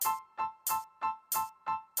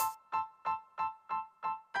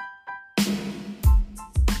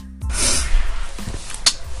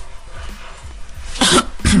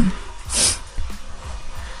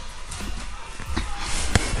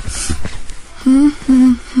Shut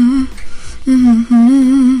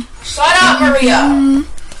up, Maria!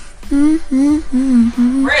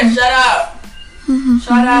 Maria, shut up!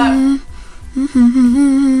 Shut up!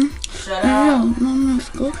 Shut up!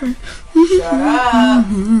 Shut up!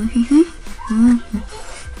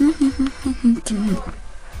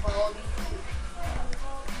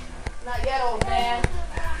 Not yet, old man.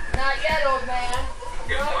 Not yet, old man. Not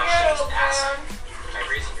yet, old man. By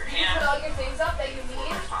raising your hand. You put all your things up that you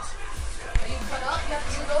need. That you put up. You have to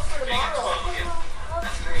do those for tomorrow.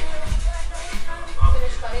 That's great.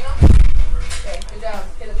 Finish cutting them. Okay, good job.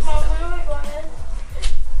 Okay, let me Mom, see where am I going?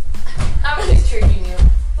 I'm just tricking you.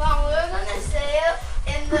 Mom, we're gonna stay up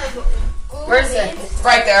in the Google Where's it? Meet. It's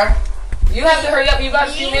right there. You have to hurry up. You got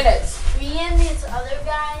a few minutes. Me and this other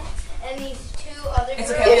guy and these two other It's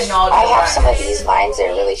girls. okay. We acknowledge I it. have some of these lines that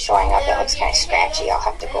are really showing up. It looks kind of scratchy. I'll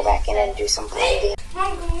have to go back in and do some blending.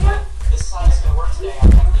 Mom, come on. This slide is going to work today.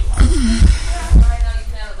 Right now, you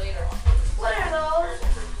can have it later. What are those?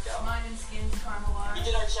 Mine and Skins caramel bar. We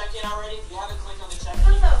did our check-in already. If you haven't clicked on the check-in,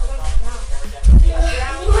 What the fuck?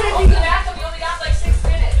 Open the bathroom. You only got like 6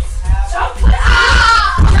 minutes. Don't put grab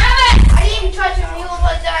it! I didn't even touch your mule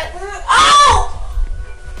like that. Ow!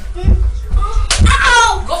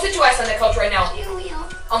 Ow! Go sit your ass on that couch right now. Mule.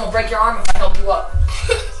 I'm gonna break your arm if I help you up.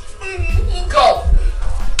 Go.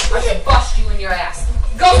 I should bust you in your ass.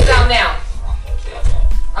 Go down now.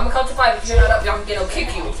 I'm gonna count to 5. If you're not up, I'm gonna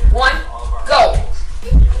kick you. 1, go.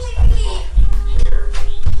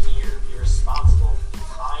 Be responsible, be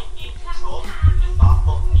kind, be in control, be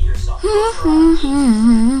thoughtful, be yourself. That's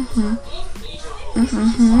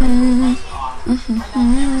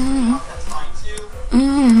fine too.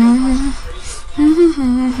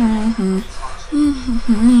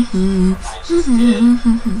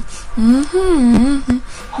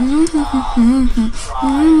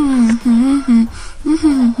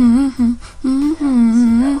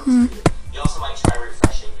 You also might try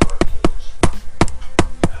refreshing your page.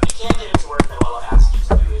 If you can't get into work, then what I'll ask you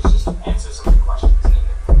to do is just answer some of the questions in the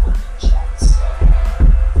chat instead.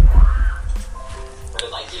 What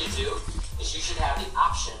I'd like you to do is you should have the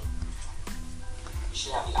option. You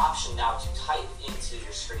should have the option now to type into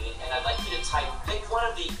your screen, and I'd like you to pick one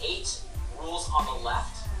of the 8 rules on the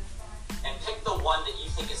left, and pick the one that you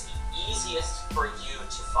think is the easiest for you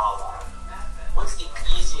to follow. What's the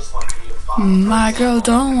easiest one for you to follow? My girl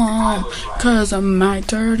don't want cause of my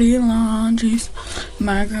dirty laundries.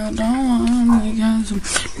 My girl don't want me cause of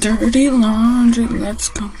dirty laundry. Let's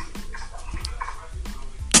go.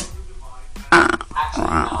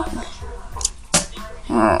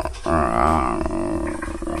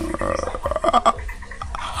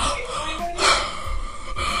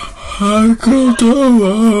 I girl don't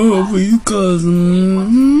want me cause Follow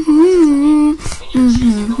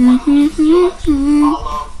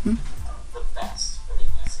the best or the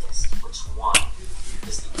easiest. Which one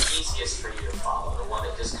is the easiest for you to follow? The one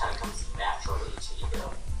that just kind of comes naturally to you.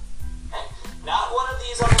 Okay? Not one of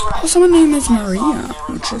these on the right. Also, my name is Maria,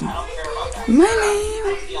 which is I don't care about that. my name.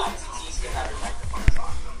 Let's be honest, it's easy to have your microphones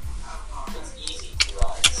on. It's easy to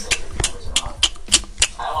say your cameras are on.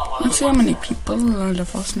 I don't want one Let's see how many people. The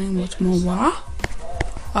first name was Moa.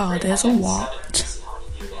 Oh, there's a what.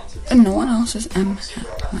 And no one else is M.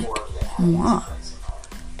 Like, Moa.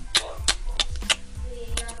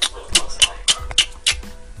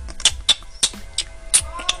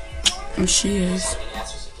 And she is.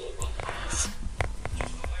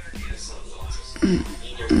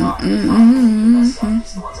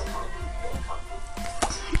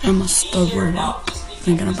 I'm a stubborn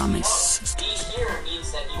thinking about my sister. Being here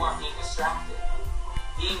means that you aren't being distracted.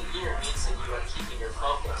 Being here means that you are keeping your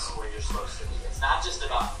focus where you're supposed to be. It's not just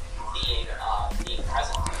about being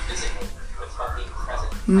present physically, but it's about being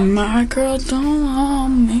present. My girl don't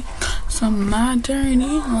want me, so my dirty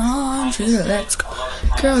laundry. Let's go.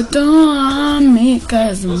 Girl don't want me,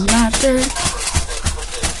 cause my dirty.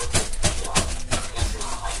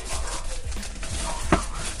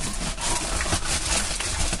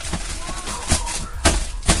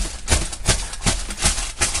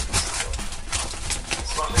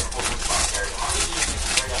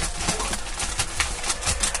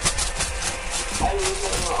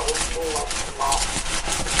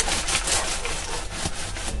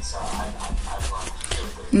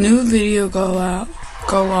 New video go out.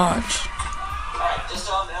 Go watch.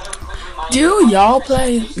 Do y'all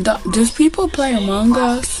play? Does people play Among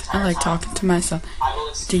Us? I like talking to myself.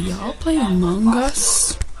 Do y'all play Among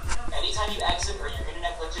Us? Anytime you exit or your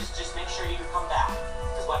internet glitches, just make sure you come back.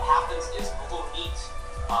 Because what happens is Google Meet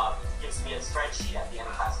gives me a spreadsheet at the end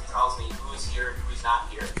of class. It tells me who's here and who's not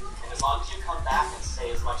here. And as long as you come back and say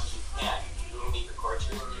as much as you can, Google Meet records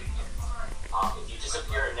you and you can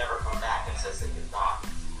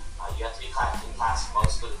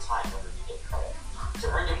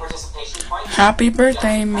Happy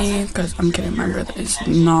birthday, me. Because I'm kidding, my brother is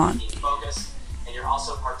not. Focus, and you're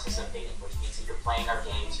also participating, which means that you're playing our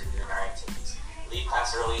games, you're doing our activities. Leave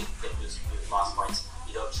class early, get lost points.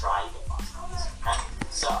 You don't try, you get lost points. Okay?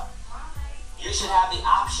 So, you should have the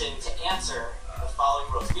option to answer the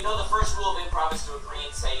following rules. We know the first rule of improv is to agree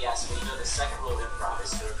and say yes. We know the second rule of improv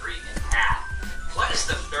is to agree and add. What is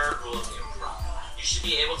the third rule of improv? You should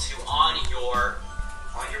be able to, on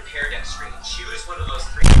your Pear Deck screen, choose one of those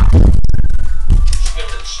three options. You should be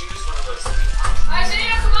able to choose one of those three options.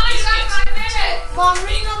 Isaiah, come on, you got 5 minutes. Mom,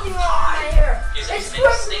 there's nothing wrong with my hair. Is it It's make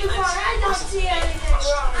perfectly statements fine. I don't versus see make anything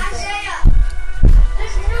questions? wrong. Isaiah,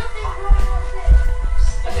 there's nothing wrong with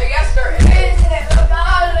it. Isaiah, yes, there is.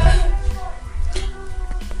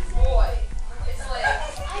 Boy, it's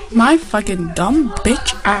like... My fucking dumb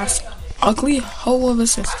bitch ass ugly hoe of a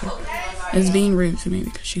sister is being rude to me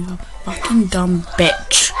because she's a fucking dumb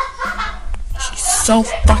bitch. She's so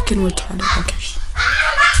fucking retarded. Okay.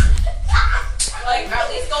 Like, at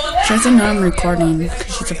least go in She doesn't know I'm recording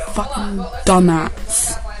because she's a fucking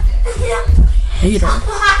dumbass. Hate her.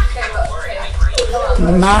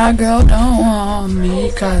 My girl don't want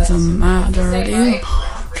me cause I'm my dirty.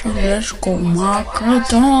 Let's go, my girl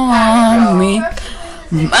don't want me.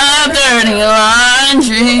 My dirty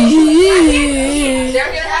laundry. They're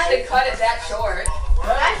gonna have to cut it that short.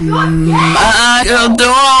 My girl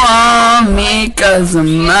don't want me cause of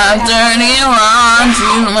my dirty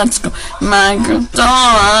laundry. Let's go. My girl don't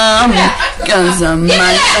want me cause of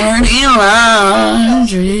my dirty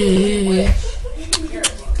laundry.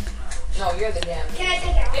 No, you're the damn. Can I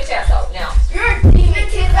take it? Get your ass out now. You're a demon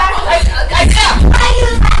kid back.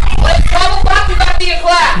 Let's 12 o'clock, you gotta be in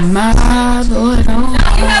class. My boy don't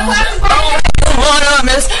You have classes by Wanna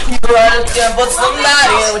miss you wanna gamble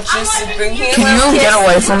somebody with your superhero. Can you get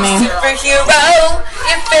away from me? Superhero,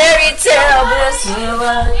 your fairy tale bliss. You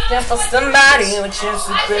wanna gamble somebody with your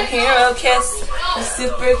superhero kiss. A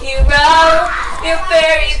superhero, your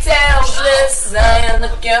fairy tale bliss. I am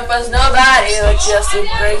looking for nobody with your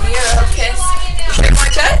superhero kiss. Shake my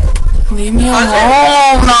check. leave me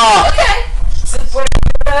alone. Okay.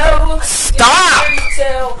 Superhero, Stop. fairy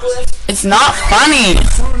tale bliss. It's not funny.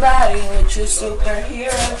 Somebody with your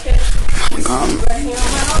superhero kiss.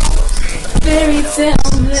 Fairy tale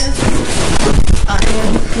bliss. I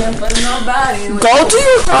am looking for nobody with Go to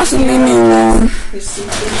your class and leave me alone. your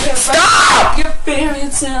superhero. Stop. Your fairy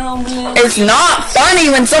tale bliss. It's not funny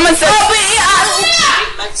when someone says, oh,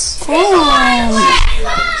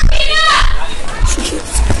 she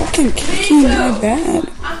keeps fucking kicking my bed.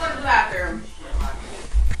 I'm going to the bathroom.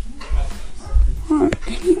 Oh,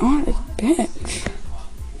 any honest bitch.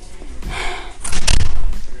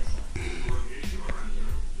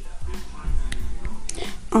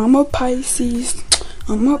 I'm a Pisces.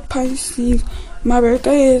 I'm a Pisces. My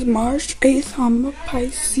birthday is March 8th. I'm a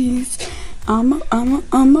Pisces. I'm a Pisces.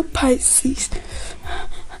 I'm a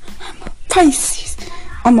Pisces.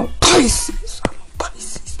 I'm a Pisces. I'm a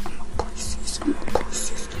Pisces. I'm a Pisces. I'm a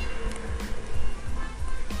Pisces.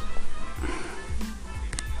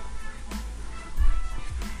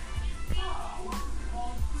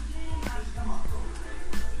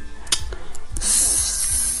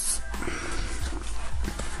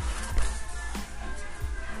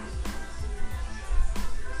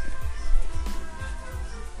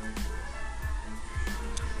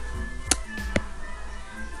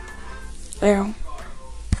 There.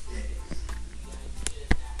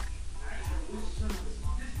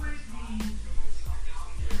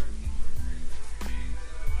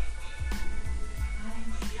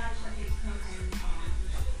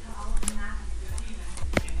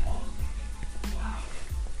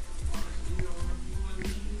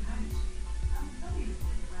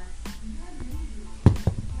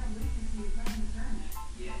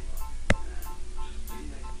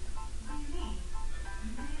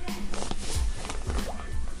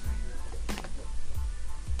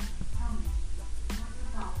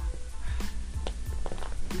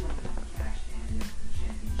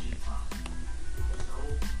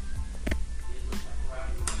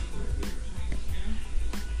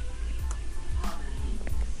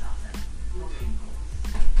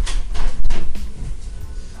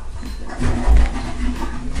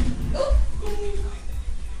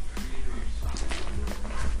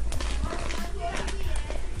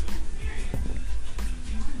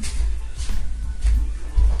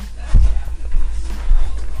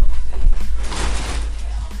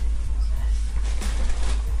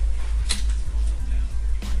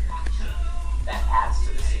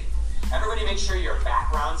 Everybody make sure your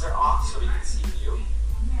backgrounds are off so we can see you.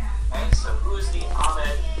 Okay, so who is the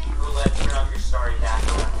Ahmed Roulette? Turn off your starry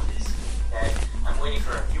backgrounds. Okay, I'm waiting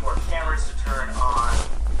for a few more cameras to turn on.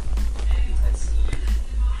 Let's see.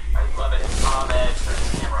 I love it. Ahmed, turn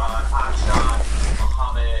the camera on. Akshan,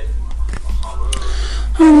 Mohammed,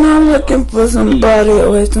 I'm not looking for somebody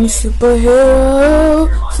with some superhero,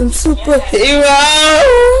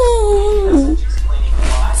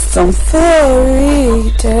 some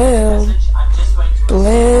fairy tale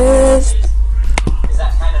bliss. Is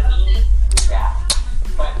that kind of mean? Yeah.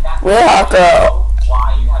 But that's Where I go?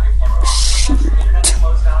 why you have your camera on. If the internet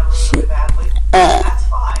slows down really badly, that's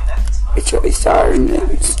fine. It's really sorry.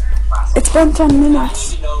 It's been 10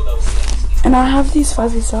 minutes. You know those things. And I have these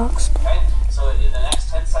fuzzy socks. Okay? So in the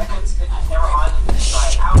next 10 seconds, hit the camera on, try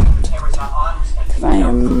it out. If the camera's not on, just enter the I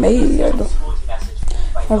am made.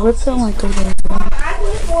 I ripped it like a little. I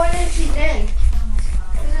put 4 inches in.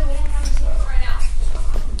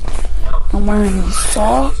 I'm wearing these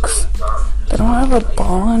socks. They don't have a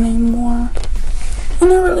ball anymore.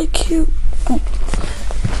 And they're really cute. Oh.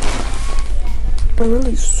 They're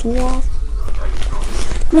really soft.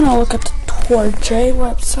 I'm gonna look at the Tour J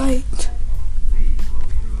website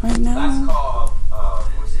right now.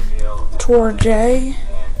 Tour J.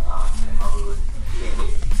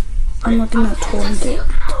 I'm looking at Target.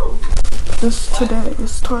 This today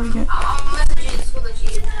is Target.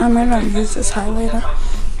 I'm gonna use this highlighter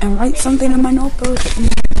and write something in my notebook.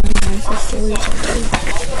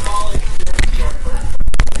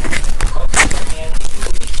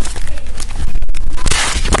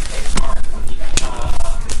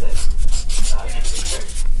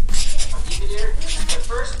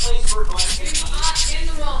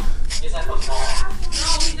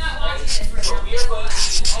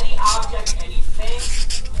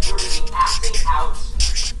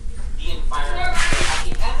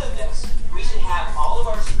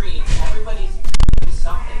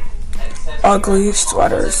 Ugly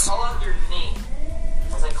sweaters. Call out your name.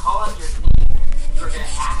 As I call out your name, you're going to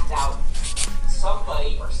act out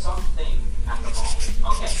somebody or something at the mall.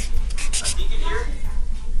 Okay. Deacon here,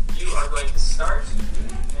 you are going to start.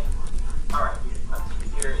 Alright.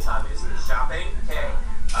 Deacon here is obviously shopping. Okay.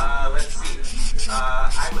 Let's see.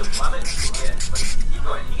 I would love it. Yeah, let's keep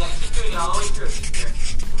going. You gotta keep doing it all the way through. Here.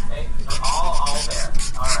 Okay? We're all there.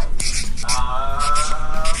 Alright.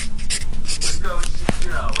 Let's go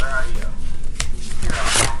Shapiro. Where are you?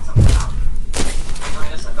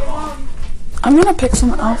 I'm gonna pick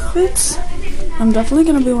some outfits. I'm definitely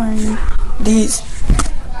gonna be wearing these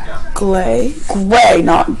gray leggings.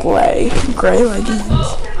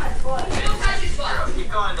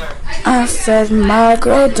 I said my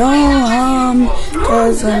girl don't want me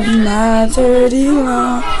 'cause I'm not dirty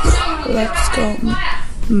long. Let's go.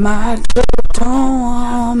 My girl don't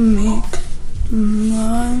want me.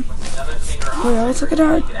 Wait, let's look at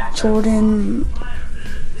our Jordan.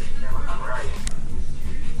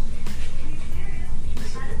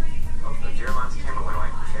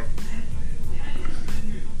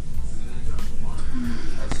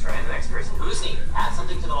 Add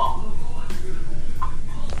something to the wall.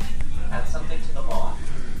 Add something to the wall.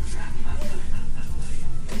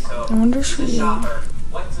 Okay, so, I wonder she.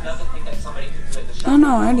 what's another thing that somebody could do at the shop? Oh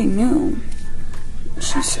no, I already knew.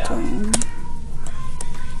 She's still.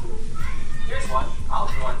 Here's one. I'll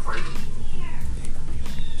do one for you.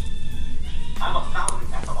 I'm a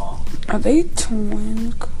fountain at the mall. Are they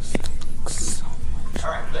twins? 'Cause they look so much.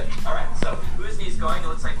 Alright, good. Alright, so Uzney's going. It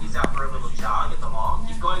looks like he's out for a little jog at the mall.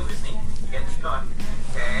 Keep going, Uzney. Keep going.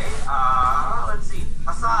 Okay, let's see.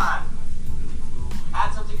 Hassan,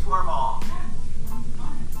 add something to our mall.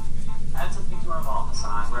 Add something to our mall,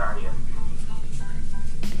 Hassan. Where are you?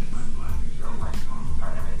 Alright,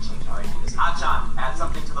 I'm going to change how I do this. Akshan, add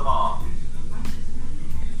something to the mall.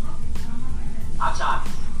 Akshan,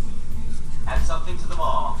 add something to the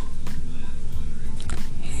mall.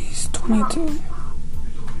 He's 22.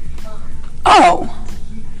 Oh!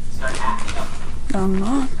 Start acting up. I'm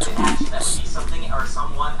not twins. See something or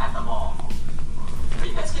someone at the mall. Are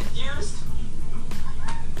you guys confused?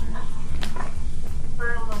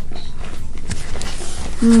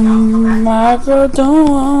 My girl don't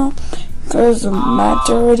want 'cause I'm not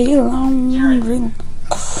dirty laundry.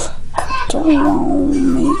 Don't want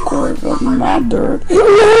me 'cause I'm not dirty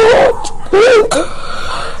laundry.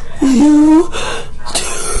 You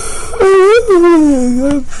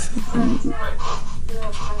do.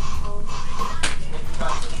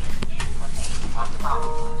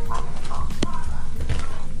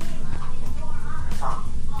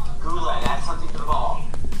 Gula, add something to the ball.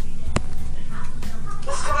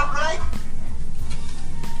 Let's come up, right?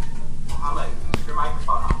 Mohammed, keep your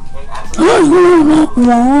microphone on. Okay, add something.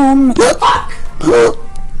 Fuck!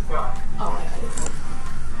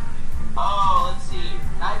 Oh, let's see.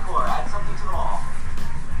 Nightcore, add something to the ball.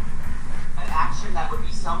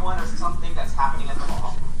 someone or something that's happening at the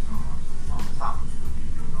mall. Stop.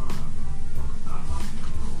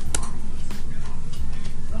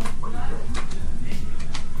 What are you doing?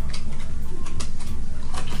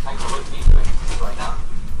 Like, what are you doing right now?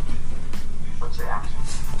 What's your action?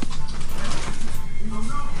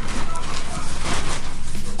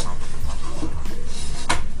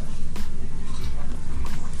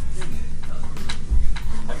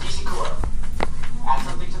 A PC cooler. Add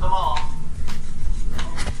something to the mall.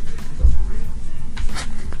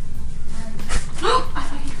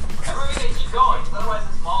 Everybody gotta keep going, otherwise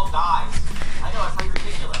this mall dies. I know, it's like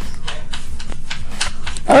ridiculous, okay?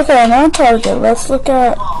 Okay, I'm on target. Let's look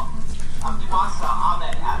at. Abdiwasa,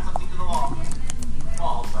 Ahmed, add something to the wall.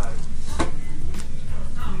 Wall, sorry.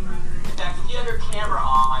 In fact, if you have your camera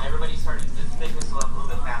on, everybody started to make this a little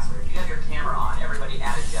bit faster. If you have your camera on, everybody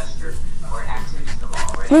add a gesture or an activity to the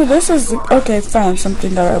wall, right? Ooh, this is okay. Found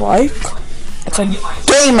something that I like. It's a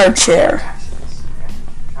gamer chair.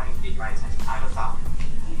 Trying to get my attention. I was out.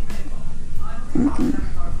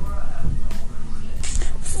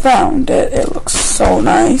 Found it. It looks so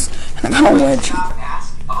nice. And I got a wedge. Stop and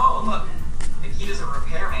ask. Oh, look. Nikita's a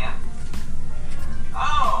repairman.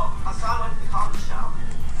 Oh, Hassan went to the coffee shop.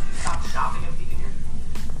 Stop shopping at the here.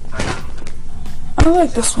 I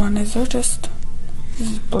like this one. Is there just this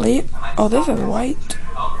is bleep? Oh, this is white.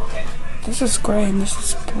 Oh, okay. This is gray and this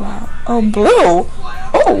is black. Oh, blue.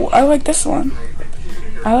 Oh, I like this one.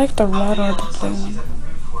 I like the red or the blue one.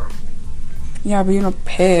 Yeah, being a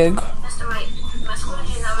pig.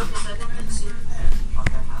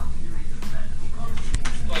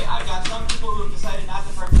 Okay, I've got some people who have decided not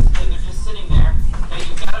to participate. They're just sitting there. Okay,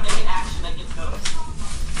 you've got to make an action that gets noticed.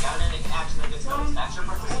 You've got to make an action that gets noticed. That's your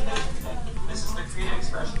participation today. This is the creative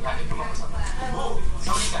expression. You have to come up with something. Ooh,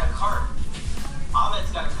 somebody's got a card.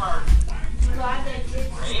 Ahmed's got a card.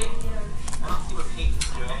 Great. I don't see what Peyton's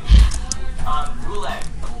doing. Gulag.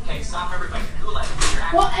 Okay, stop everybody. Gulag. Your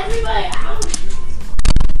action. Well, everybody out.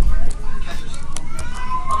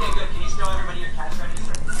 Okay, good. Can you show everybody your cash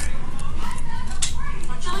register?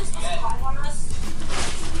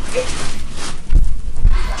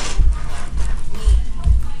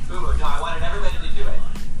 Ooh, no, I wanted everybody to do it.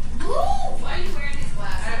 Why are you wearing these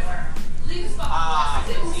glasses? I don't wear them. Leave the spot. I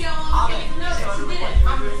didn't see how long it took to notice. You did it.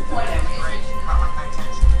 I'm disappointed. Great. Caught my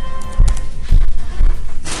attention.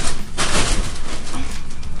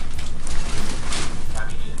 I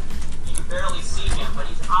mean, you can barely see him, but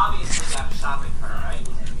he's obviously got a shopping cart, right?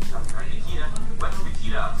 Nikita, what's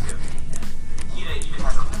Nikita up to? Nikita even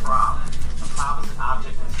has a prop. A prop is an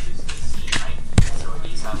object that's used to be seen, right? So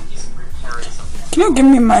he's repairing something. Can you give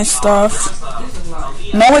me my stuff?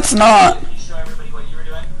 No, it's not. Can you show everybody what you were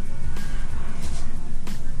doing?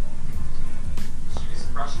 She was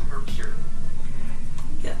brushing her beard.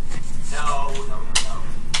 Yeah. No.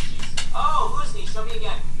 She's, oh, Husni, show me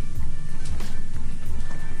again.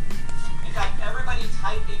 In fact, everybody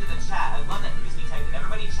typed into the chat. I love that Husni typed it.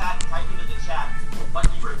 Everybody typed into the chat what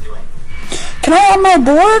you were doing. Can I have my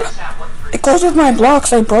board? Chat what you were It goes with my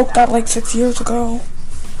blocks. I broke that like 6 years ago.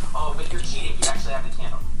 Oh, but you're cheating. You actually have the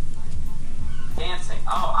candle. Dancing.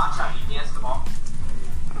 Oh, I'm trying. You dance the ball.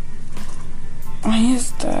 Why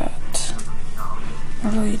is that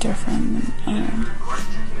really different? Drinking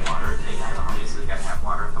water. They have obviously got to have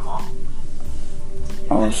water at the mall.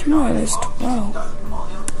 Oh, it's not. It's 12.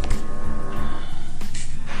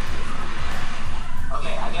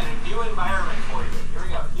 Okay, I got a new environment for you. Here we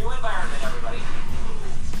go. New environment, everybody.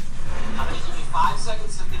 I'm going to give you 5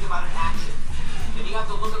 seconds to think about an action. Then you have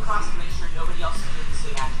to look across to make sure nobody else is doing the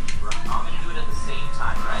same action. I'm going to do it at the same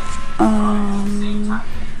time, right? At the same time.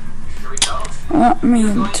 Here we go. Let me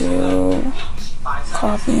You're going do to 5 seconds.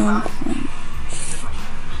 copy and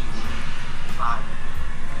 5,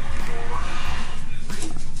 4,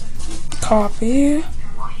 3, copy.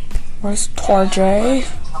 Where's Torjay?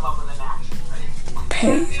 come up with an action, ready?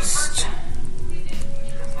 Paste.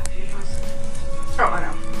 Oh, I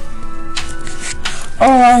know.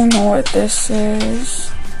 Oh, I know what this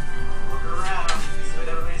is. Look around. See what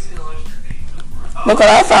everybody's doing. Look what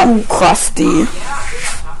I found. Krusty.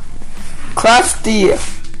 Krusty.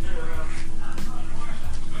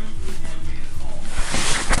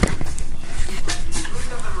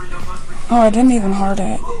 Oh, I didn't even heart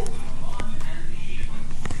it.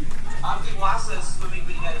 Abdiwasa is swimming,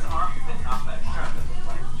 but he got his arm bitten off that shark.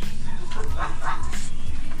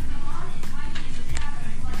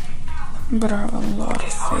 But I have a lot of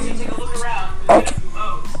I want you to take a look favorites. around. Okay. We're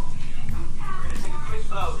going to take a quick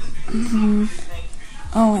vote.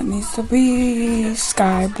 Oh, it needs to be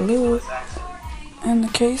sky blue. And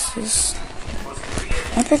the case is...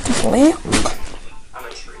 I picked a lamp. I'm a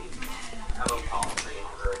tree. I'm a palm tree.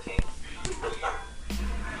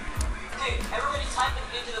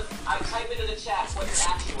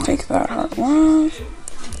 that heart was.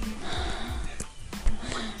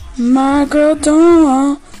 My girl don't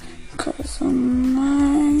want, 'cause I'm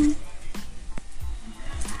mine.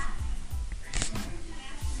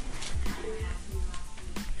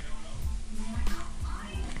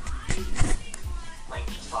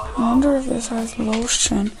 I wonder if this has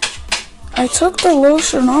lotion. I took the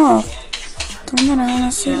lotion off. Don't that I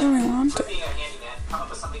honestly really want it. Being a handyman, come up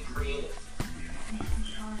with something creative.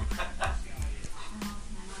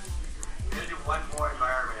 We're gonna do one more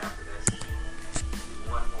environment after this.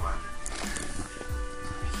 One more.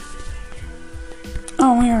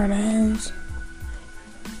 Oh, here it is.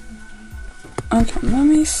 Okay, let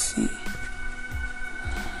me see.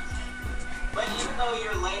 But even though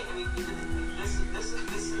you're late, I mean,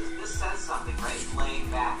 this says something, right? Laying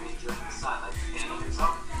back and enjoying the sun, like fanning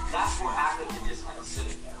yourself. That's more active than just kind of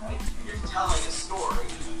sitting there, right? You're telling a story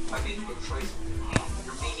by making a choice with your hand.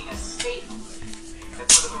 You're making a statement.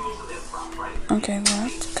 That's one of the rules of improv, right? Okay,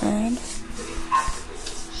 that's good. So the activist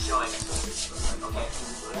is showing something. Okay,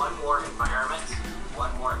 one more environment.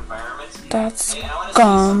 One more environment. That's And I want to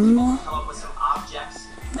gum. come up with some objects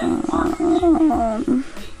that aren't you.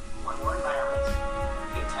 One more environment.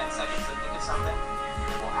 You get 10 seconds to think of something,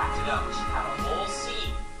 and we'll act it out. We should have a whole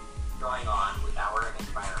scene going on with our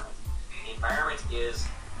environment. The environment is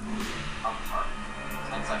a park.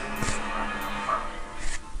 10 seconds to think of a park.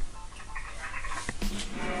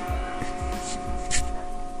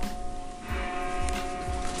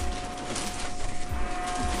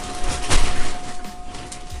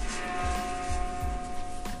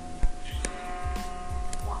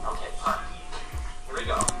 Okay, park. Here we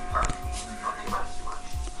go. Park. Don't think about it too much.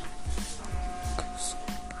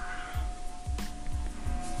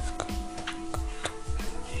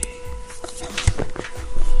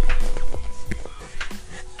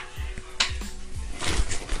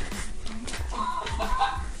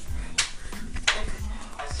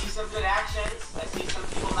 I see some good actions. I see some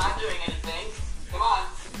people not doing anything. Come on.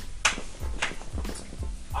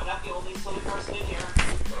 I'm not the only silly person in here.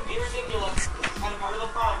 Be ridiculous. It's kind of part of the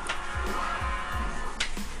fun.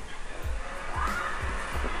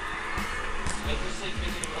 Make your sleep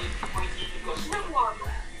vision really pointy and go swim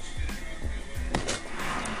longer.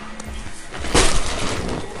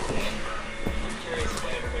 I'm curious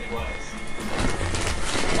what everybody was.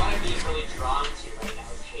 One of you is really drawn to right now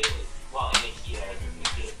is Haley. Well, and Nikita.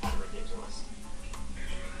 Nikita is kind of ridiculous.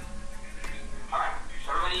 Alright,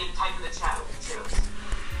 everybody type in the chat what you chose.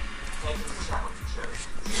 Type in the chat what you chose.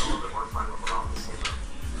 It's a little bit more fun when we're all in the same room.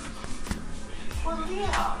 Well,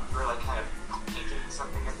 yeah. We're like kind of painting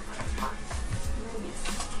something at the part.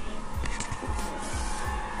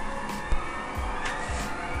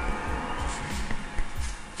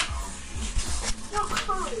 No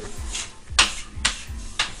clue.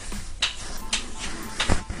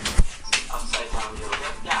 Upside down yoga.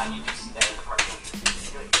 Yeah, you can see that in the park.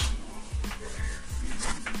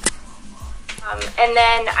 And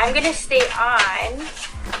then I'm going to stay on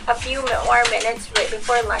a few more minutes right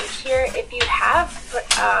before lunch here. If you have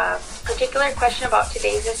a particular question about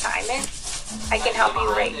today's assignment, I can help you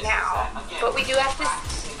right now. But we do have to...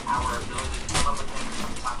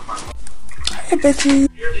 Hi, Betty.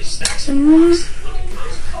 Here are these stacks of rocks. Look at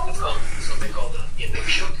those. That's called something called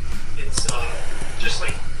inukshuk. It's just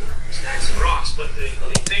like stacks of rocks, but they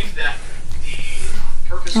think that the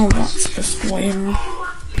purpose Oh, of what's this layer?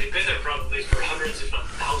 they've been there probably for hundreds, if not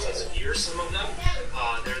thousands of years, some of them.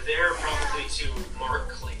 They're there probably to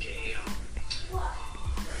mark like a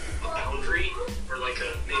boundary or like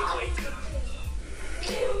a make like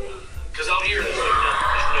because out here there's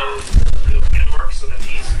no real landmarks, so that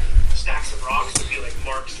these stacks of rocks would be like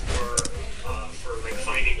marks for like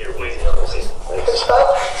finding your way.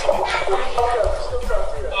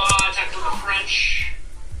 Attack from the French.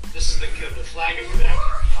 This is the flag of Quebec.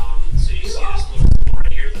 So you see this little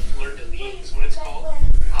right here, the fleur de lis is what it's called.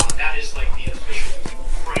 That is like the official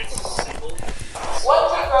France symbol. What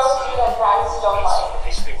do girls do that guys don't like?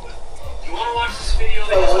 They stick with. If you want to watch this video,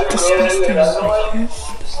 they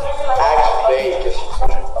Actually,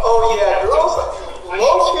 oh yeah, girls,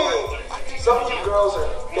 low-key, some of you girls are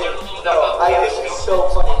fake. No, I think it's so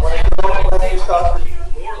funny when a girl like you talk to me.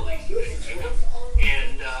 more like the United Kingdom,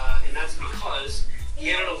 and that's because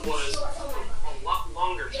Canada was a lot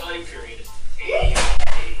longer time period a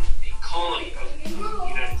colony of the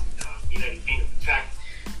United Kingdom. In fact,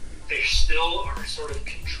 they still are sort of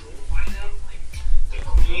controlled by them. Like the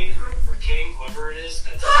Queen or King, whoever it is,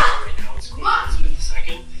 that's right now it's Queen Elizabeth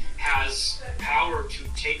II, has power to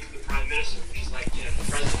take the Prime Minister, which is like the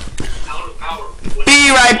President, out of power.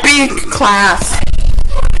 Be right back, class.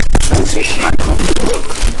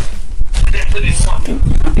 That's what they want.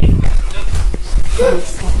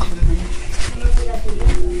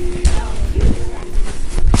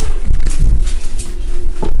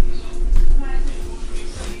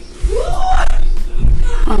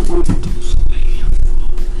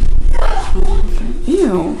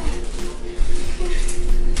 Ew.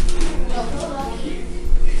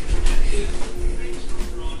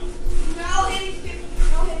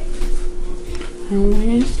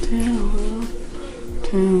 Please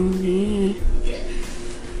tell me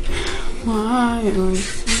why you're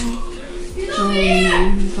so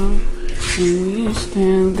dumb. Please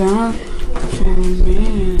stand down to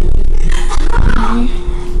me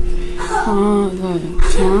all the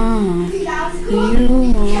time. You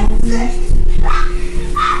want me.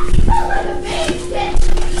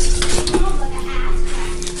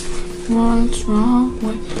 What's wrong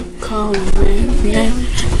with calling me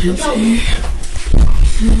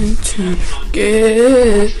and to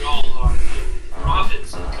get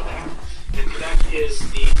province in Quebec, and Quebec is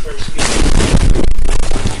the French-speaking.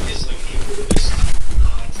 It's like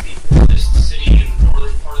the oldest city in the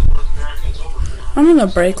northern part of North America. It's over. I'm in the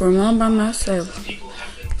break room all by myself. People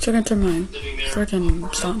have been Checking to my living there.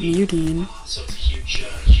 freaking stop muting. So it's a huge,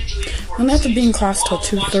 hugely important. I'm gonna have to be in class till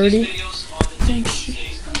 2:30. Thank you.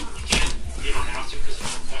 You don't have to because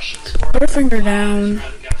there's no questions. Put a finger down.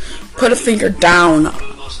 Put a finger down. One of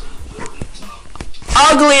the most important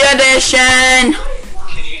Ugly edition.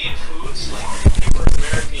 Canadian foods, like for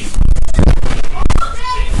American.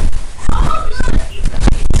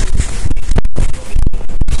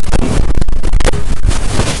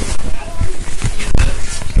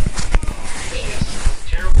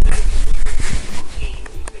 Terrible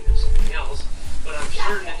think of something else, but I'm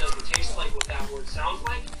certain it doesn't taste like what that word sounds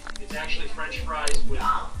like. It's actually French fries with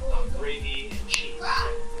gravy and cheese. So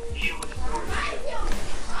eat it with corn and chips.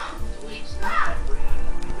 Delicious.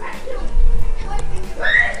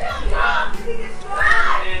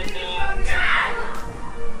 And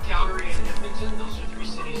Calgary and Edmonton, those are three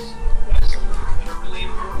cities west that are really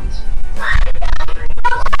important.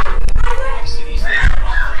 Cities that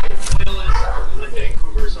oil is, and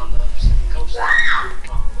Vancouver's on the Pacific coast.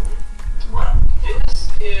 This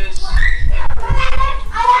is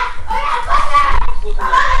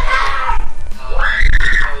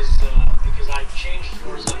because I changed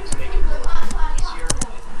yours up to make it easier.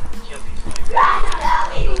 It can't be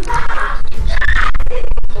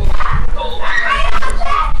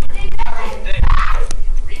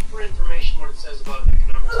read for information what it says about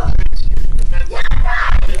economics and trades here. Depends on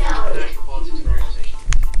international politics and organization.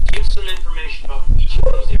 Give some information about each of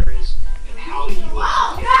those areas and how the U.S.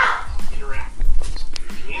 can interact with those.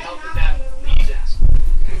 If you need help with that, please ask.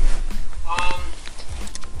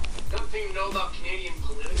 Another thing to know about Canadian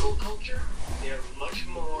political culture, they're much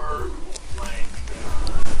more like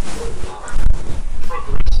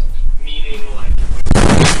progressive, meaning like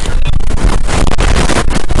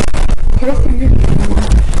Put a finger down.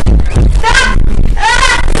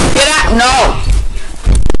 Get out! No!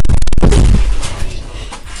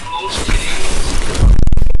 most Canadians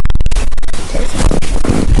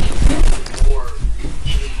or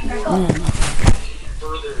even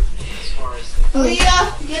further as far as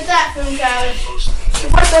Aaliyah, get that from Travis. most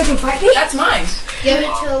That's mine. Give it to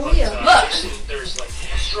Aaliyah. Look. there's like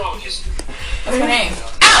a strong history. What's her name?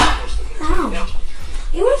 Now,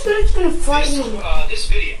 You know it's gonna frighten me. this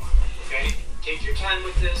video, okay? Take your time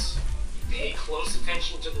with this. Pay close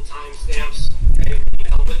attention to the timestamps. Okay? If you need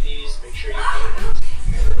help with these, make sure you put it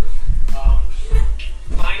out.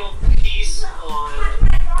 Final piece on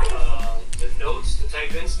the notes to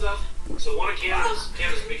type in stuff. So one of Canada's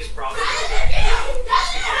biggest problems is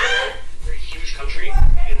that they're a huge country,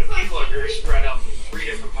 and the people are very spread out in 3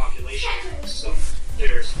 different population areas. So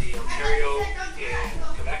there's the Ontario and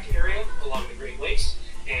Quebec area along the Great Lakes,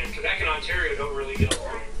 and Quebec and Ontario don't really get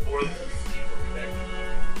along, or the people of Quebec,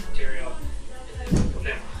 Ontario, and then from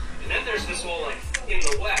there. And then there's this whole, like, in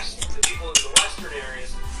the West, the people in the western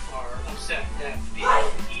areas are upset that the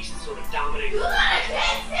East sort of dominates the country.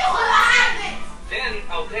 Then,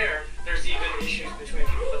 out there's even issues between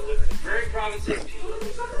people that live in the prairie provinces and people that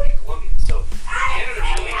live in British Columbia. So, Canada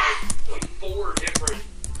really has, like, 4 different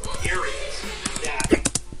areas that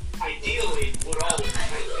ideally would all, I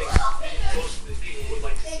think, most of the people would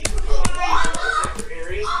like to see separate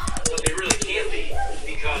areas, but they really can't be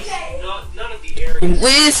because none of the areas.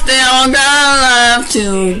 We still got love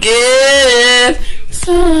to give,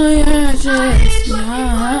 so you're just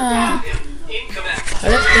not. In Quebec.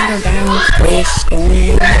 Put a finger down, please.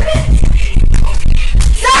 Going.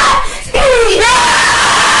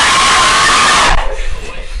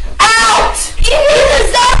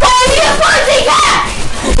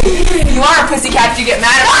 You are a pussycat. you get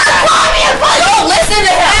mad about that. Don't listen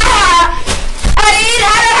to him.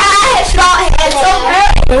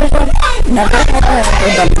 Never have I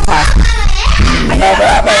ever done that. Never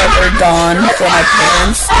have I ever gone for my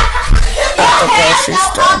parents at the grocery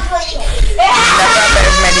store. Never have I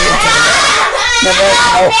ever made you do that. Never,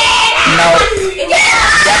 nope.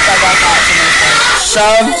 Yes, I got that to myself.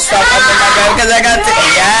 Shove stuff up in my bed because I got to,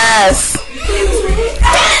 yes.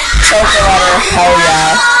 Chocolate water, hell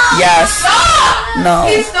yeah. Yes. No.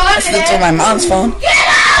 I slept with my mom's phone.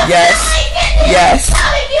 Yes. Yes.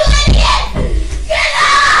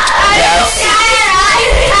 Yes.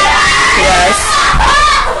 Yes.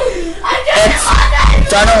 It's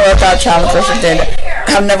done a workout challenge or something.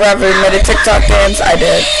 I've never ever made a TikTok dance. I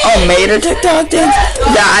did. Oh, made a TikTok dance?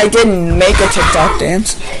 Yeah, I didn't make a TikTok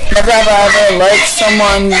dance. Never ever liked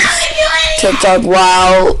someone's TikTok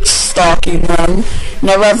while stalking them.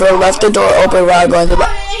 Never ever left the door open while going to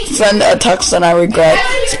send a text that I regret.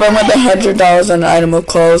 Spend more than $100 on an item of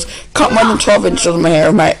clothes. Cut more than 12 inches of my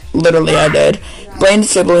hair. Literally, I did. Blamed a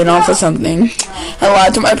sibling on for something. I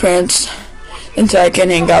lied to my parents and said I couldn't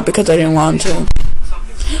hang out because I didn't want to.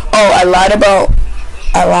 Oh, I lied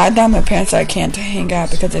to my parents that I can't hang out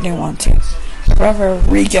because I didn't want to. Never ever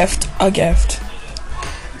re-gift a gift.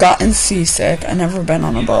 Gotten seasick. I never been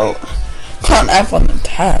on a boat. Caught an F on the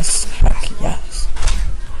test. Heck yes.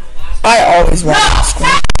 I always wanted to school.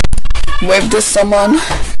 Waved to someone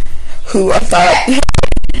who I thought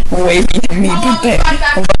waving at me, but they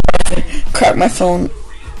cracked my phone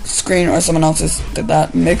screen or someone else's did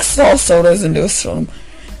that. Mixed all sodas into a soda.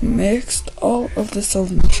 Mixed all of the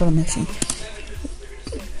soda into a soda mixing.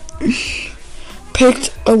 Picked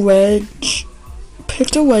a wedgie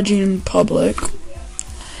in public.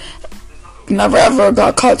 Never ever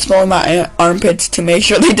got caught smelling my armpits to make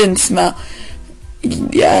sure they didn't smell.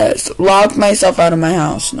 Yes. Locked myself out of my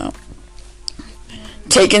house. No.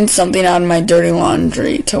 Taken something out of my dirty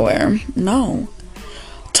laundry to wear. No.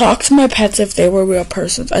 Talked to my pets if they were real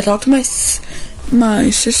persons. I talked to my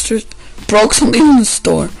sister. Broke something in the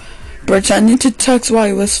store. Pretending to text while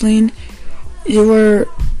you're whistling. You were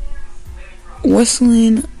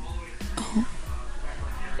whistling. Oh.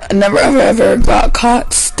 I never ever got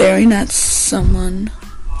caught staring at someone.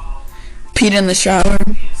 Peed in the shower.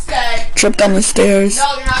 Stay. Tripped on the stairs.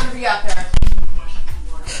 No, you're not gonna be up there.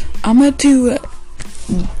 I'm gonna do it.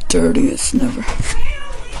 Dirtiest never.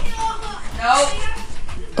 Nope.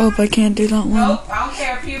 Oh, I can't do that one. Nope. I don't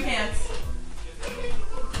care. Pee your pants.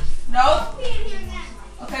 Nope.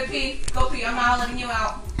 Okay, pee. Go pee. I'm not letting you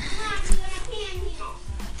out.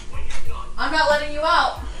 I'm not letting you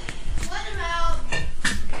out. Let him out.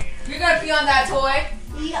 You're gonna pee on that toy.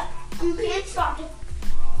 Yeah. I'm pants stopping.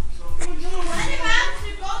 Let him out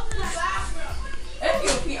to go to the bathroom. If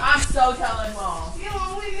you pee, I'm so telling Mom. You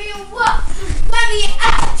want me to what? Let me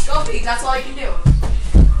out. Go pee. That's all you can do.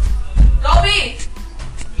 Go pee.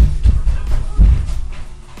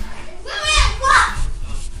 Let me out. What?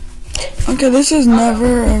 Okay, this is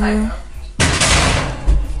never ever.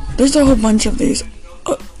 There's a whole bunch of these.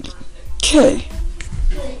 Okay.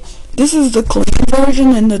 This is the clean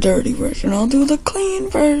version and the dirty version. I'll do the clean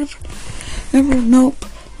version. Nope.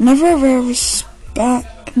 Never ever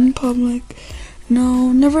spat in public.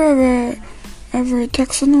 No, never ever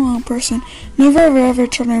texted the wrong person. Never ever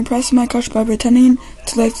tried to impress my crush by pretending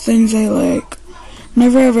to like things I like.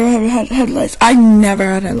 Never ever had headlights. I never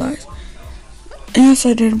had headlights. Yes,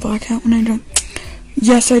 I did blackout when I drank.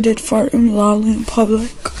 Yes, I did fart loudly in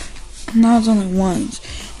public. And that was only once.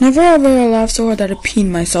 Never ever laughed so hard that I peed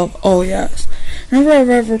myself. Oh yes. Never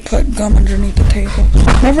ever put gum underneath the table.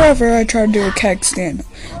 Never ever I tried to do a keg stand.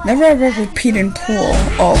 Never ever peed in pool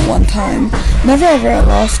all one time. Never ever I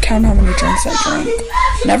lost count how many drinks I drank.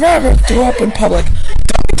 Never ever threw up in public. Let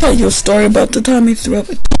me tell you a story about the time I threw up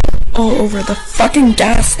all over the fucking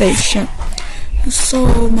gas station. It's so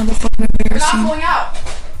motherfucking embarrassing. You're not going out.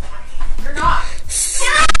 You're not.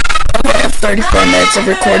 I have 34 minutes of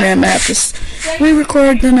recording and I have to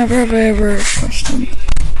re-record the never ever question.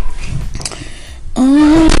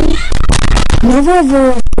 Never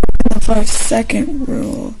ever the 5-second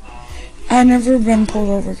rule. I've never been pulled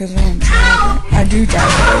over because I don't drive. I do drive,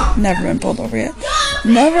 but I've never been pulled over yet.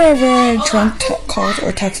 Never ever drunk called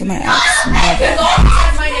or texted my ex. Never.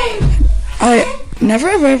 I never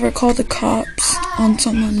ever called the cops on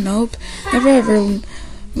someone. Nope. Never ever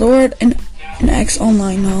lured an ex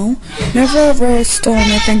online. No. Never ever stole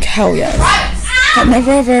anything. Hell yes. I've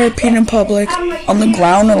never ever peed in public on the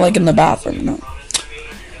ground or like in the bathroom. No.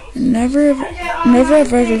 Never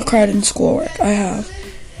ever cried in schoolwork. I have.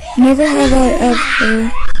 Never have I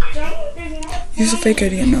ever used a fake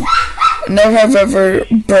ID. No. Never have ever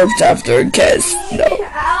burped after a kiss. No.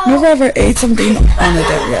 Never ever ate something on a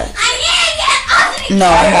date yet. No,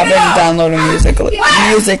 I haven't downloaded music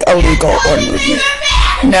illegal or movie.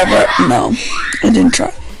 Never, no. I didn't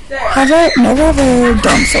try. Never ever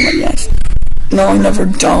dumped someone, yes. No, I never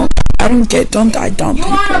don't. I don't get dumped, I dump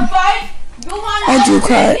people. I do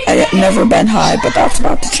cry. I have never been high, but that's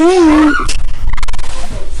about to change.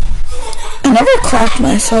 I never cracked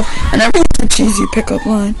myself. I never used a cheesy pickup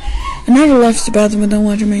line. I never left the bathroom without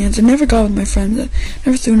washing my hands. I never got with my friends. I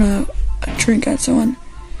never threw a drink at someone.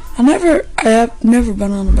 I have never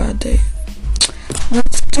been on a bad date.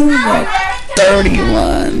 Let's do the dirty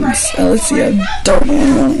ones. Let's see how dirty I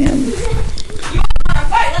am.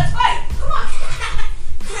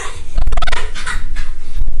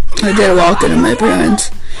 I did walk into my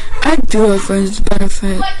parents. I do have friends with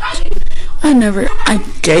benefits. I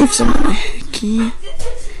gave someone a hickey.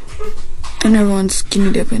 And everyone's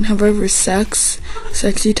skinny dipping. However,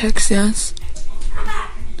 sexy text, yes.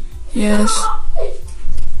 Yes.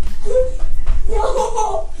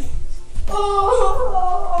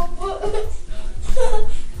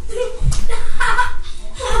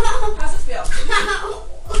 How's this feel?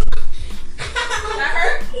 That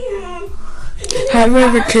hurt? Have you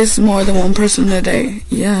ever kissed more than one person a day?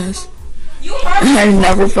 Yes. I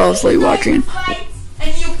never fell asleep watching.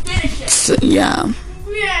 And you finish it. So, yeah.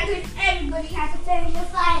 Yeah, because everybody has to finish a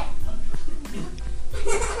fight.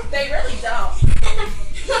 They really don't.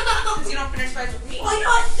 Because you don't finish fights with me. Oh, you're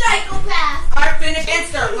a psychopath. I finish and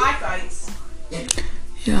start my fights.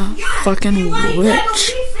 Yeah, fucking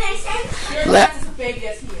witch.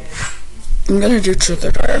 I'm gonna do truth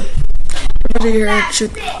or dare.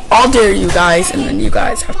 I'll dare you guys, and then you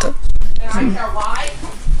guys have to.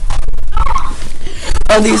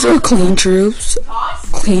 Oh, these are clean truths,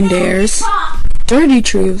 clean dares, dirty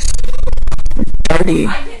truths, dirty,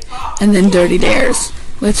 and then dirty dares.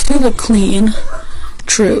 Let's do the clean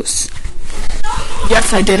truths.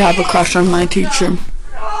 Yes, I did have a crush on my teacher.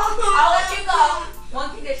 I'll let you go. One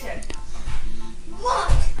condition.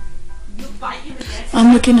 You fight you against.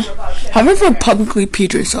 I'm looking. Have you ever publicly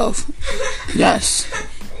peed yourself? Yes.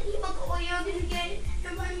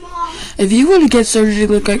 If you were to get surgery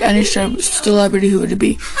to look like any celebrity, who would it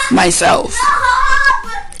be? Myself.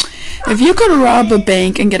 If you could rob a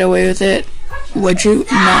bank and get away with it, would you?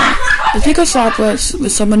 No. If you could swap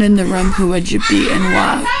with someone in the room, who would you be and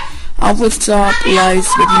why? I would swap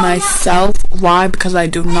lives with myself. Why? Because I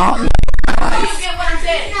do not like my life.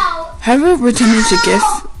 Have you ever pretended to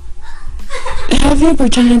gift? Have you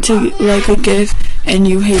pretended to like a gift and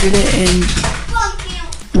you hated it, and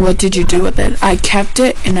what did you do with it? I kept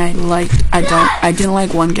it, and I didn't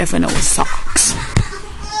like one gift, and it was socks.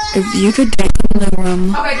 If you could date in the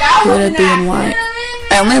room, who would it be and why?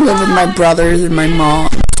 I only live with my brothers and my mom,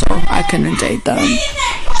 so I couldn't date them.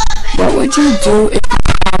 What would you do if you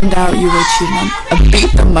found out you were cheating on?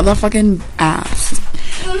 Beat the motherfucking ass.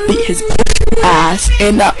 Beat his ass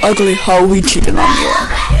and that ugly hoe we cheated on you.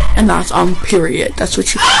 And that's on period. That's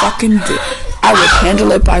what you fucking do. I would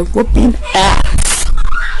handle it by whooping ass.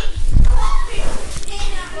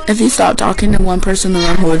 If you stopped talking to one person in the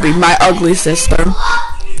room, who would be my ugly sister?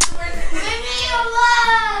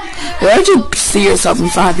 Where would you see yourself in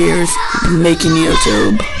 5 years making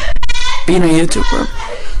YouTube? Being a YouTuber.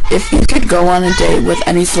 If you could go on a date with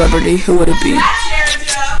any celebrity, who would it be?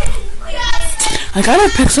 I gotta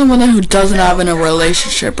pick someone who doesn't have in a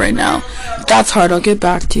relationship right now. That's hard. I'll get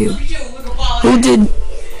back to you.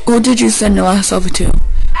 Who did you send your last selfie to?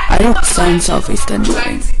 I don't send selfies to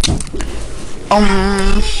anybody.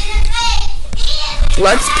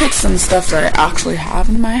 Let's pick some stuff that I actually have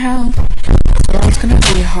in my house. So that's gonna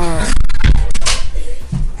be hard.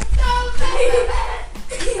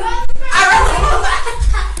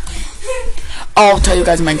 I'll tell you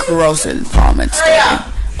guys my grossest vomit story.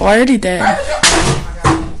 Oh, I already did.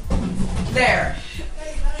 There.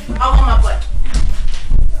 I'll hold my butt.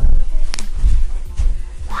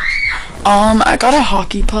 I got a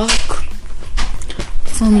hockey puck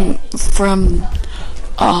from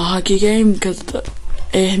a hockey game because it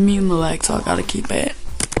hit me in the leg, so I gotta keep it.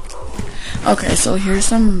 Okay, so here's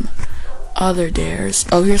some other dares.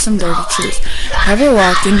 Oh, here's some dirty truths. Have you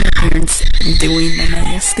walked in your parents doing the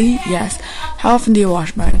nasty? Yes. How often do you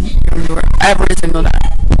wash my underwear? Every single day.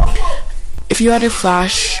 If you had to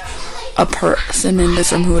flash a person in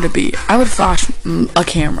this room, who would it be? I would flash a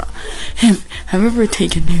camera. Have you ever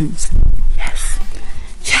taken nudes? Yes.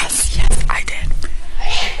 Yes, I did.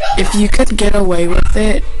 If you could get away with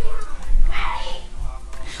it,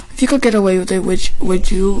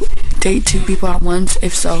 would you date 2 people at once?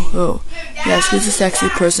 If so, who? Yes, who's a sexy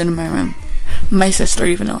person in my room? My sister,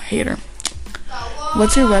 even though I hate her.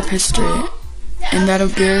 What's your web history? And that'll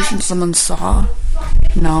gear since someone saw?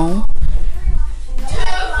 No.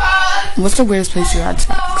 What's the weirdest place you had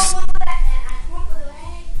sex?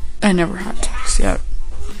 I never had sex yet.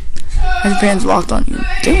 Has your parents walked on you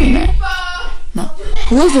doing it? No.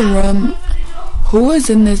 Who was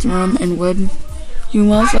in this room and would you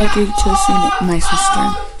most likely to have seen it? My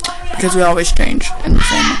sister. Because we always change in the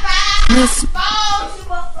same room.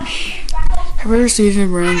 Have you ever received a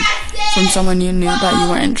ring from someone you knew that you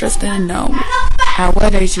weren't interested in? No. At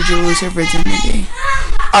what age did you lose your virginity?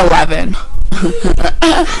 11.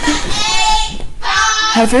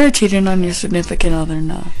 Have you ever cheated on your significant other?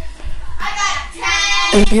 No.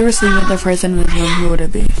 If you were sleeping with the person in the room, who would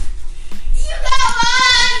it be?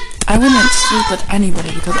 I wouldn't sleep with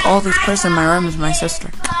anybody because all this person in my room is my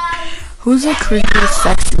sister. Who's the creepiest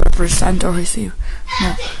sex you ever sent or received?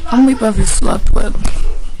 No. How many people have you slept with?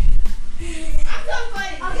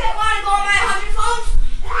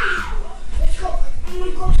 Let's go. I'm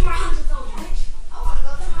gonna go to my 100 phone, right? I wanna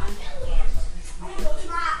go to my millions. I'm gonna go to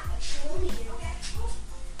my trillion, okay?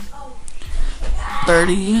 Oh.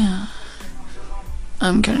 30.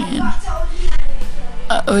 I'm kidding.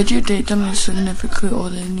 Would you date someone significantly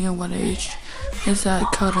older than you? What age is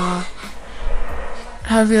that cut off?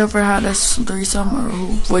 Have you ever had a threesome, or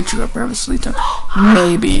would you ever have a threesome?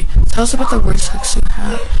 Maybe. Tell us about the worst sex you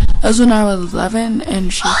had. That was when I was 11,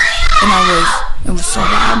 and it was so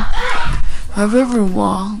bad. Have you ever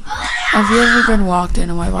been walked in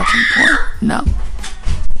and while watching porn? No.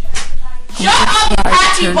 Shut up, you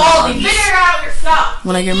patchy baldy! Figure it out yourself!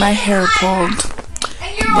 When I get my hair pulled,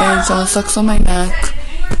 when someone sucks on my neck,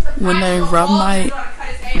 when I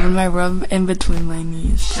rub in between my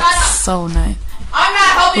knees. That's so nice. I'm not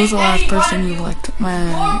helping. Who's the last person you licked?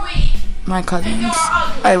 My cousins.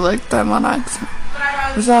 I licked them on accident.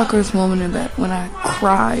 It was the awkwardest moment in bed when I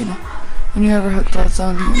cried. When you ever hooked up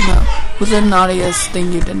someone? No. What's the naughtiest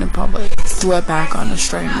thing you did in public? Threw it back on a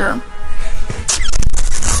stranger.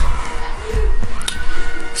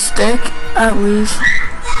 Stick at least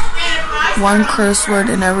one curse word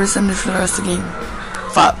in every sentence for the rest of the game.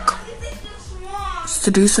 Fuck.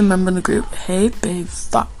 Seduce a member of the group. Hey babe,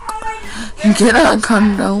 fuck. Get a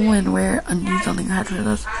condom and wear undies on the hatch with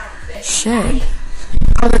us. Shit.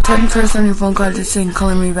 Call the 10th person on your phone call just saying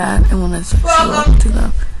calling me back and when I sex you up to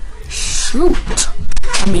them. Shoot.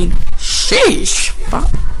 Sheesh. Fuck.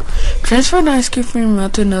 Transfer an ice cube from your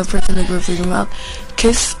mouth to another person in the group from your mouth.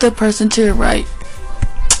 Kiss the person to your right.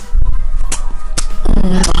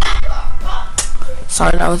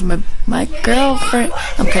 Sorry, that was my girlfriend.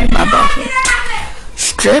 I'm kidding, my boyfriend.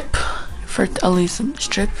 Strip for at least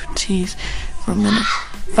strip tease for a minute.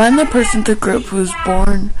 Find the person in the group who's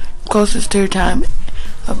born closest to your time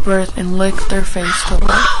of birth and lick their face to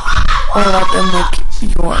lick, or let them lick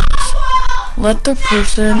yours. Let the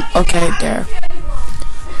person, okay, there.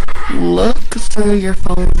 Look through your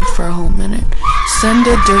phone for a whole minute. Send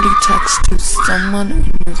a dirty text to someone in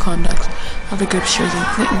your contacts of the group shares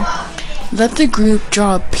including. Let the group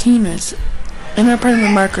draw a penis in a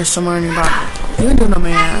permanent marker somewhere in your body. You can do it on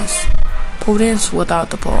my ass. Pole dance without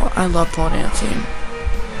the pole. I love pole dancing.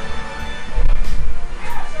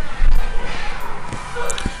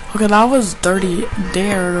 Okay, that was dirty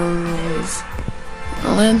dares.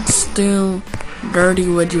 Let's do dirty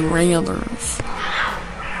would you rathers.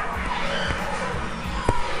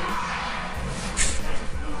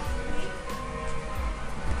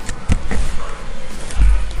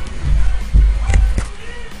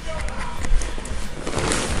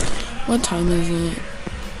 What time is it?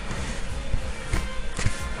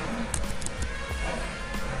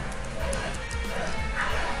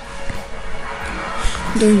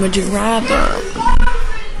 Doing would you rather?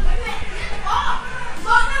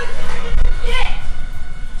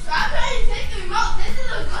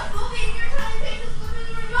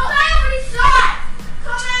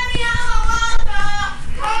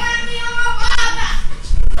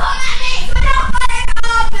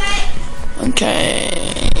 Okay.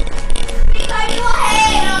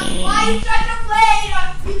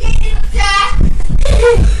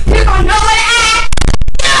 You don't know what to act.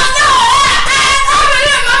 You don't know what to act over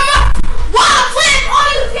here, mama. Wild flip, all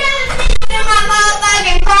you kids in my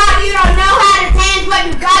motherfucking car. You don't know how to dance, but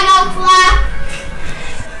you got no fly.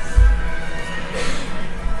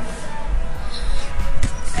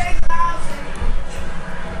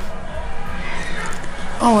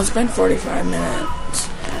 Oh, it's been 45 minutes.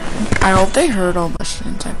 I hope they heard all the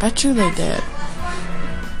shit. I bet you they did.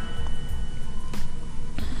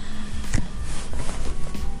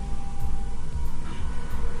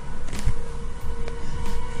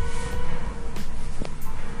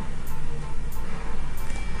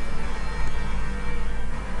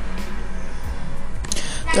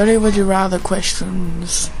 30 would you rather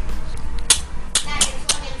questions.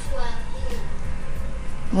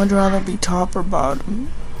 Would you rather be top or bottom?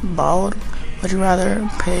 Would you rather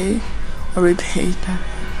pay or be paid?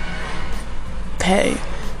 Pay.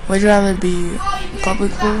 Would you rather be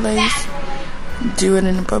public place? Do it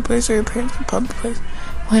in a public place or your parents in a public place?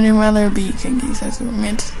 Would you rather be kinky, sexy,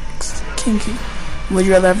 romantic, kinky? Would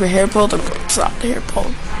you rather have your hair pulled or stop the hair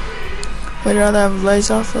pulled? Would you rather have lights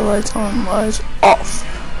off or lights on? Lights off.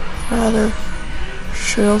 Rather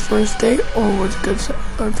chill first date or with good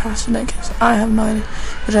or passionate kiss? I have no idea.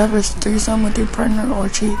 Would you have a threesome with your partner or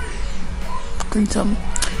cheat? Threesome.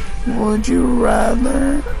 Would you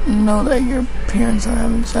rather know that your parents are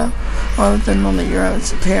having sex or than know that you're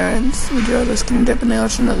having parents? Would you rather skin dip in the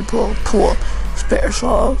ocean or the pool? Pool. Spit or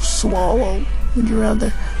swallow? Would you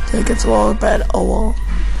rather take it swallowed bad? Oh,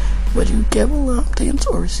 would you give a lap dance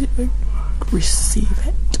or receive it?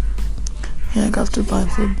 Handcuffed or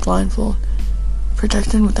blindfold.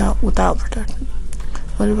 Protection without protection.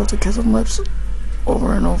 Would you have to kiss on lips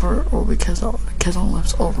over and over, or we kiss on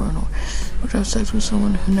lips over and over? Would you have sex with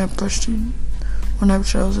someone who never brushed you, or never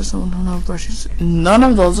shows or someone who never brushed you? None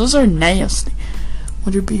of those. Those are nasty.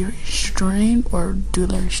 Would you be restrained or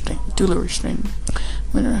duly restrained?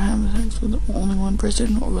 Would you have sex with only one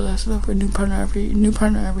person, or will that set for a new partner every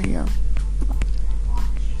year?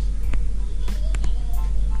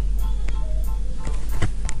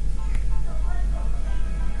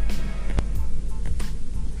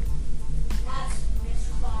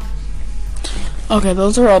 Okay,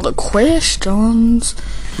 those are all the questions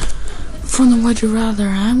from the Would You Rather.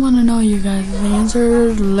 I want to know you guys'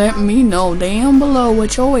 answers. Let me know down below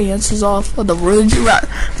what your answers are for the Would You Rather.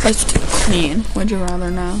 Let's do clean. Would you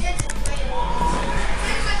rather now?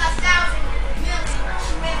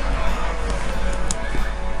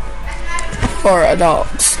 For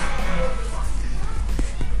adults.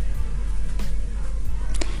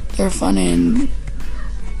 They're funny and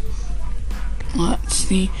let's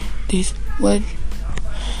see these.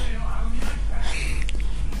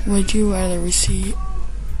 Would you rather receive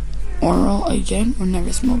oral again or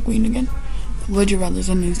never smoke weed again? Would you rather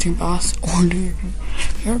send news to your boss or to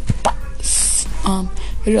your boss? Would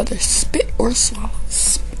you rather spit or swallow?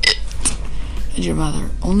 Spit. Would you rather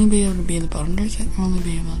only be able to be in the bottom or only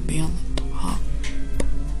be able to be on the top?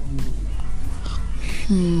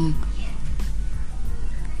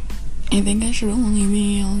 I think I should only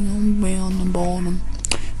be on the bottom.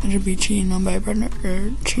 Would you be cheating on my partner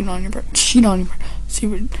or cheat on your partner? See,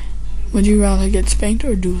 would you rather get spanked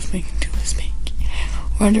or do a spanking? Do a spanking.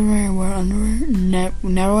 Would you rather wear underwear?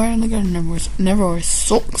 Never wear underwear. Never wear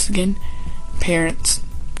socks again. Parents.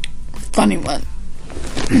 Funny one.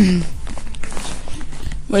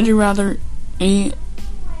 Would you rather eat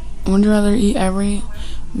every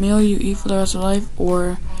meal you eat for the rest of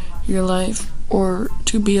your life, or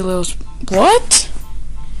to be a little what?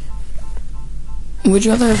 Would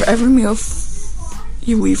you rather have every meal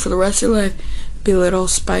you eat for the rest of your life be a little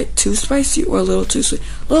too spicy or a little too sweet?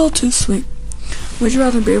 A little too sweet. Would you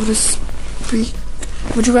rather be able to speak?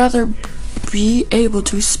 Would you rather be able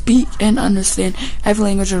to speak and understand every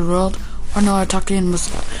language in the world, or know how to talk to animals?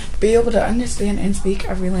 Be able to understand and speak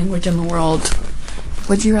every language in the world.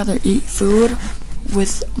 Would you rather eat food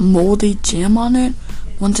with moldy jam on it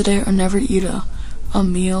once a day, or never eat a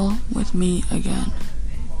meal with meat again?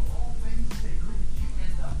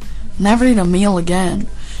 Never eat a meal again.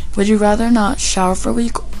 Would you rather not shower for a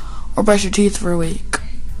week or brush your teeth for a week?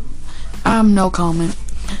 No comment.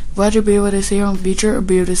 Would you be able to see your own future or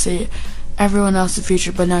be able to see everyone else's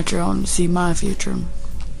future but not your own? See my future.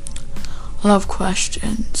 Love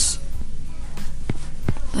questions.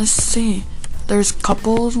 Let's see. There's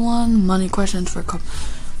couples one. Money questions for couples.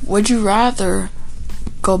 Would you rather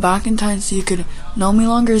go back in time so you could know me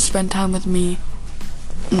longer or spend time with me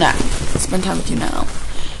now? Spend time with you now.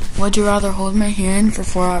 Would you rather hold my hand for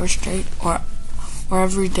 4 hours straight or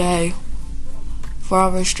every day? 4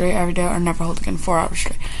 hours straight every day, or never hold again 4 hours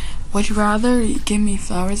straight? Would you rather give me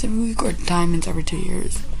flowers every week or diamonds every 2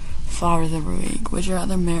 years? Flowers every week. Would you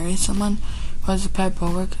rather marry someone who has a pet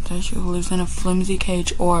boa constrictor who lives in a flimsy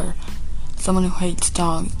cage, or someone who hates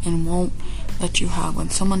dogs and won't let you have one?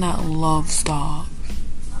 Someone that loves dogs.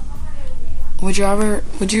 Would you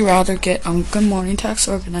rather get a good morning text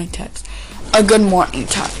or a good night text? A good morning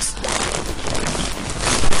text.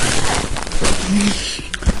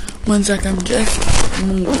 1 second, I'm just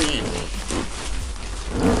moving.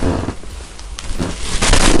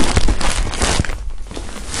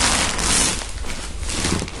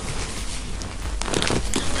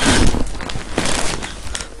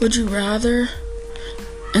 Would you rather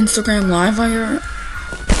Instagram live on your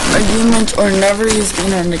arguments or never use the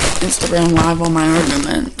internet Instagram live on my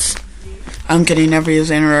arguments. I'm kidding, never use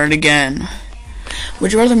the internet again.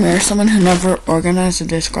 Would you rather marry someone who never organized a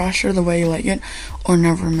dishwasher the way you like it, or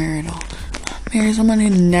never marry at all? Marry someone who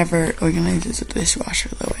never organizes a dishwasher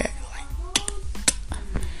the way I like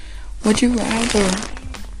it. Would you rather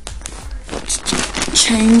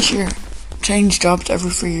change jobs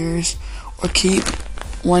every 3 years, or keep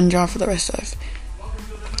one job for the rest of life?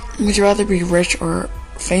 Would you rather be rich or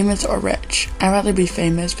famous or rich? I'd rather be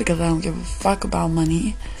famous because I don't give a fuck about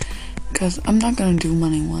money. Because I'm not gonna do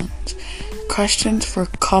money once. Questions for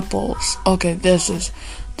couples. Okay, this is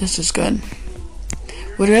good.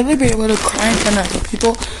 Would you rather be able to cry in front of other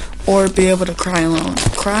people or be able to cry alone?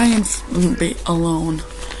 Cry and be alone.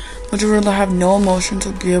 Would you rather have no emotions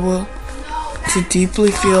or be able to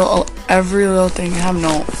deeply feel every little thing?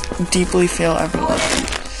 Deeply feel every little thing.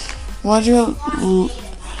 Would you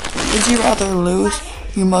rather lose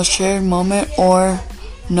your most shared moment or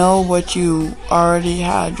know what you already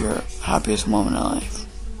had your happiest moment in life?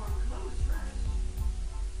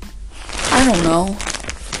 I don't know.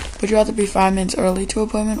 Would you rather be 5 minutes early to an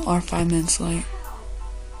appointment or 5 minutes late?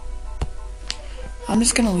 I'm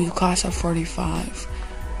just gonna leave class at 45.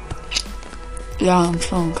 Yeah, I'm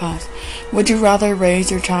still in class. Would you rather raise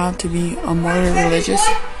your child to be a more religious,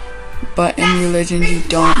 but in religion you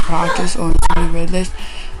don't practice, or to be religious,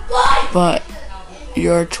 but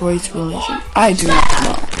your choice religion? I do not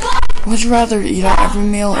know. Would you rather eat at every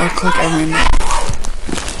meal or cook every meal?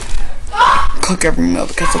 Cook every meal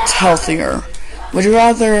because it's healthier. Would you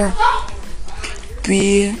rather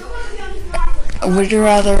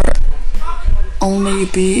only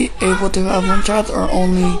be able to have one child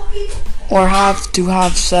or have to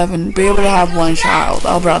have 7? Be able to have one child.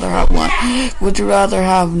 I'd rather have one. Would you rather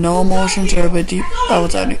have no emotions or a deep?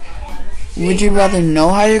 Would you rather know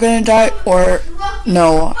how you're gonna die or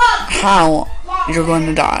know how you're going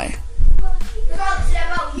to die?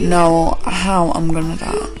 Know how I'm gonna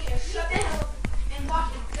die.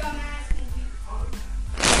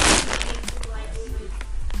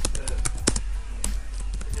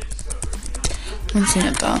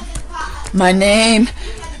 Santa. My name,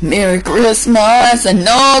 Merry Christmas. I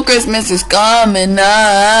know Christmas is coming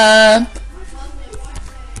up.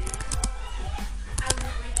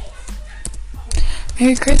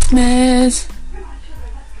 Merry Christmas.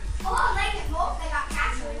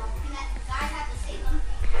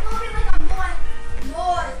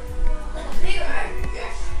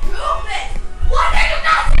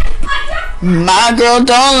 My girl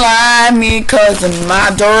don't like me 'cause of my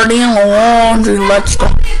dirty laundry. Let's go.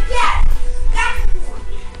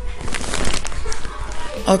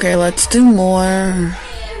 Okay, let's do more.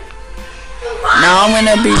 Now I'm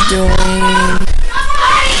gonna be doing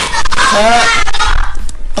cut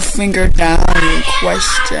a finger down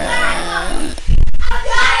question.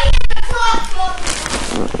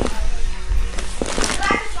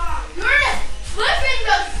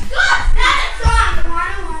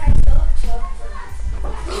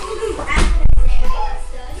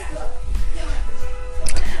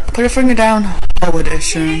 Put a finger down. Home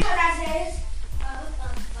edition.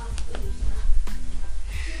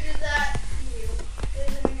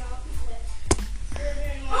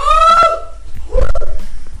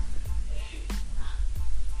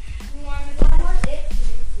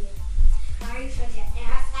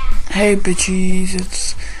 Hey bitches,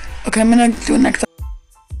 it's okay. I'm gonna do it next.